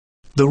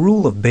The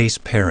rule of base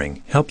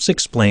pairing helps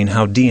explain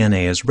how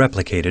DNA is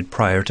replicated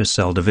prior to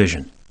cell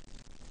division.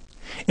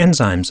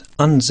 Enzymes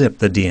unzip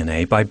the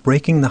DNA by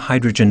breaking the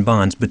hydrogen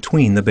bonds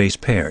between the base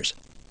pairs.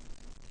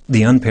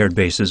 The unpaired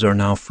bases are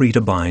now free to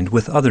bind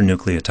with other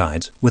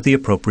nucleotides with the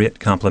appropriate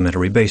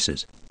complementary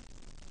bases.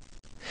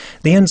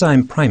 The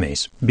enzyme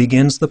primase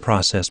begins the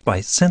process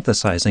by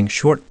synthesizing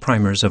short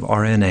primers of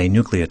RNA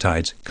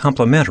nucleotides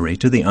complementary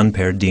to the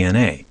unpaired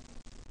DNA.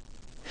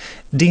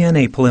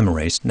 DNA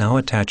polymerase now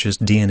attaches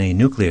DNA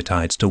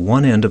nucleotides to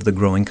one end of the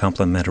growing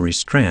complementary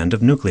strand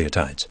of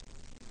nucleotides.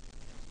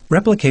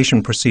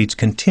 Replication proceeds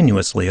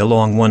continuously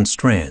along one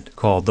strand,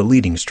 called the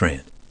leading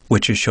strand,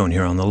 which is shown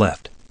here on the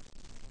left.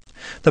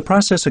 The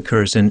process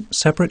occurs in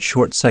separate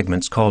short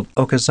segments called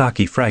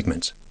Okazaki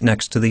fragments,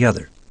 next to the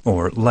other,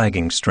 or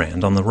lagging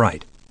strand on the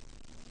right.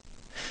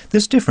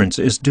 This difference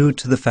is due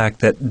to the fact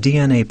that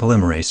DNA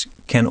polymerase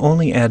can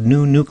only add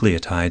new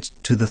nucleotides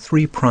to the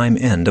 3'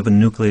 end of a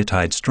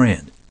nucleotide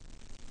strand.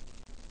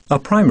 A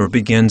primer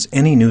begins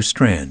any new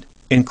strand,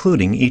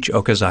 including each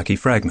Okazaki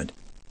fragment.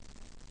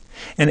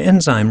 An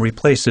enzyme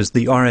replaces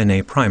the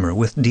RNA primer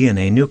with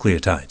DNA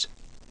nucleotides.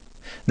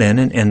 Then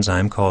an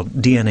enzyme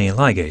called DNA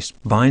ligase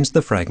binds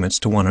the fragments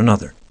to one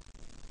another.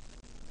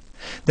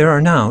 There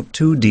are now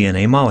 2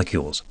 DNA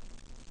molecules.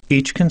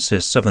 Each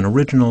consists of an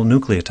original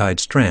nucleotide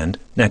strand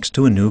next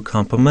to a new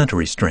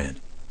complementary strand.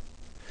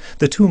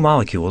 The 2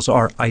 molecules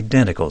are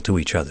identical to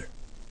each other.